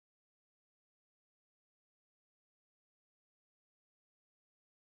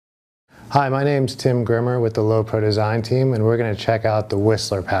Hi, my name's Tim Grimmer with the Lowepro design team, and we're going to check out the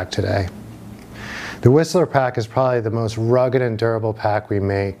Whistler pack today. The Whistler pack is probably the most rugged and durable pack we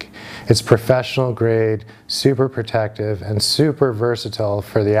make. It's professional grade, super protective, and super versatile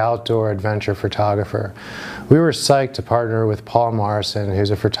for the outdoor adventure photographer. We were psyched to partner with Paul Morrison,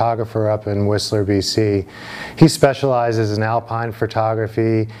 who's a photographer up in Whistler, BC. He specializes in alpine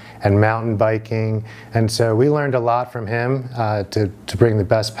photography and mountain biking, and so we learned a lot from him to bring the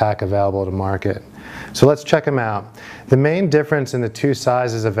best pack available to market. So let's check them out. The main difference in the two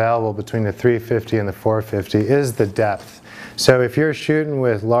sizes available between the 350 and the 450 is the depth. So if you're shooting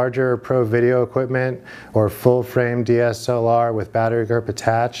with larger pro video equipment or full frame DSLR with battery grip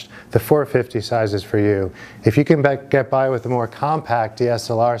attached, the 450 size is for you. If you can get by with a more compact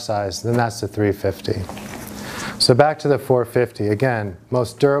DSLR size, then that's the 350. So back to the 450, again,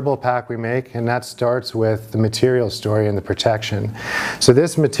 most durable pack we make, and that starts with the material story and the protection. So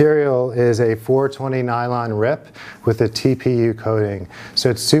this material is a 420 nylon rip with a TPU coating. So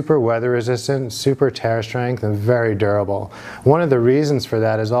it's super weather resistant, super tear strength, and very durable. One of the reasons for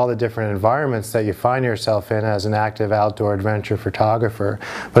that is all the different environments that you find yourself in as an active outdoor adventure photographer.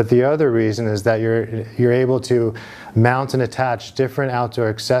 But the other reason is that you're able to mount and attach different outdoor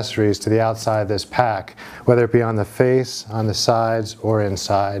accessories to the outside of this pack, whether it be on the face, on the sides, or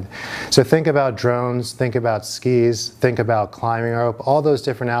inside. So think about drones, think about skis, think about climbing rope, all those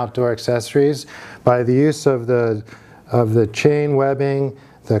different outdoor accessories. By the use of the chain webbing,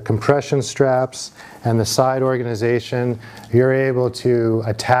 the compression straps, and the side organization, you're able to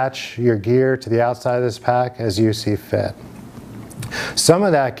attach your gear to the outside of this pack as you see fit. Some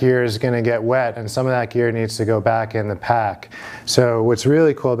of that gear is going to get wet, and some of that gear needs to go back in the pack. So what's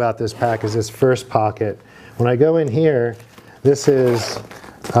really cool about this pack is this first pocket. When I go in here, this is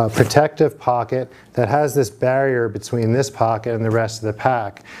a protective pocket that has this barrier between this pocket and the rest of the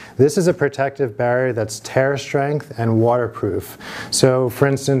pack. This is a protective barrier that's tear strength and waterproof. So for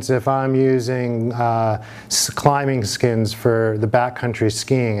instance, if I'm using climbing skins for the backcountry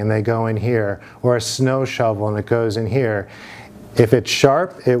skiing and they go in here, or a snow shovel and it goes in here, if it's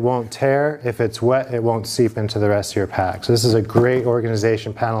sharp, it won't tear. If it's wet, it won't seep into the rest of your pack. So this is a great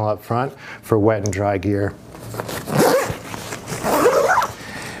organization panel up front for wet and dry gear.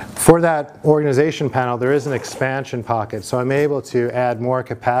 For that organization panel, there is an expansion pocket, so I'm able to add more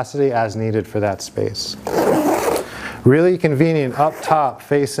capacity as needed for that space. Really convenient up top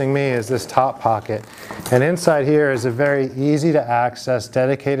facing me is this top pocket, and inside here is a very easy to access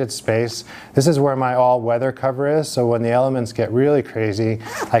dedicated space. This is where my all-weather cover is, so when the elements get really crazy,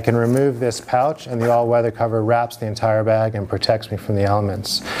 I can remove this pouch and the all-weather cover wraps the entire bag and protects me from the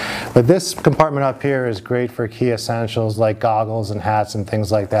elements. But this compartment up here is great for key essentials like goggles and hats and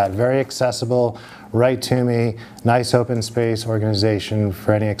things like that. Very accessible, right to me, nice open space organization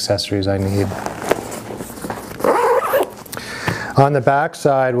for any accessories I need. On the back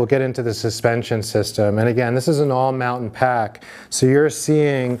side, we'll get into the suspension system. And again, this is an all-mountain pack. So you're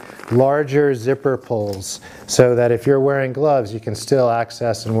seeing larger zipper pulls so that if you're wearing gloves, you can still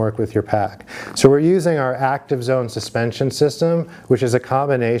access and work with your pack. So we're using our active zone suspension system, which is a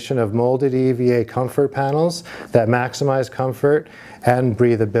combination of molded EVA comfort panels that maximize comfort and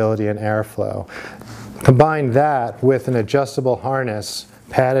breathability and airflow. Combine that with an adjustable harness,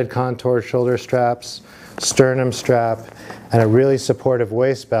 padded contoured shoulder straps, sternum strap, and a really supportive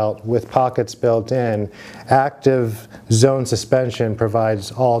waist belt with pockets built in. Active zone suspension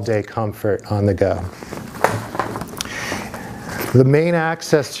provides all-day comfort on the go. The main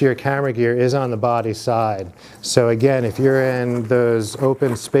access to your camera gear is on the body side. So again, if you're in those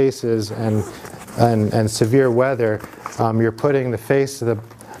open spaces and severe weather, you're putting the face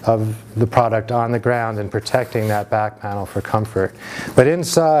of the product on the ground and protecting that back panel for comfort. But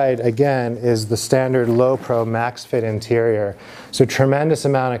inside, again, is the standard Lowepro Max Fit interior. So tremendous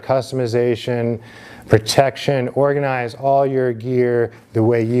amount of customization, protection, organize all your gear the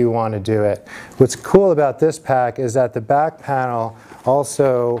way you want to do it. What's cool about this pack is that the back panel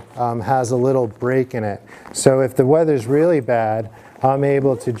also has a little break in it. So if the weather's really bad, I'm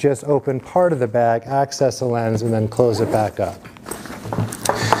able to just open part of the bag, access a lens, and then close it back up.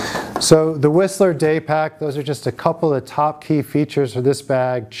 So the Whistler Day Pack, those are just a couple of top key features for this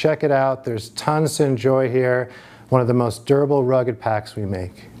bag. Check it out. There's tons to enjoy here. One of the most durable, rugged packs we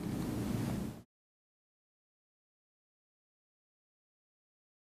make.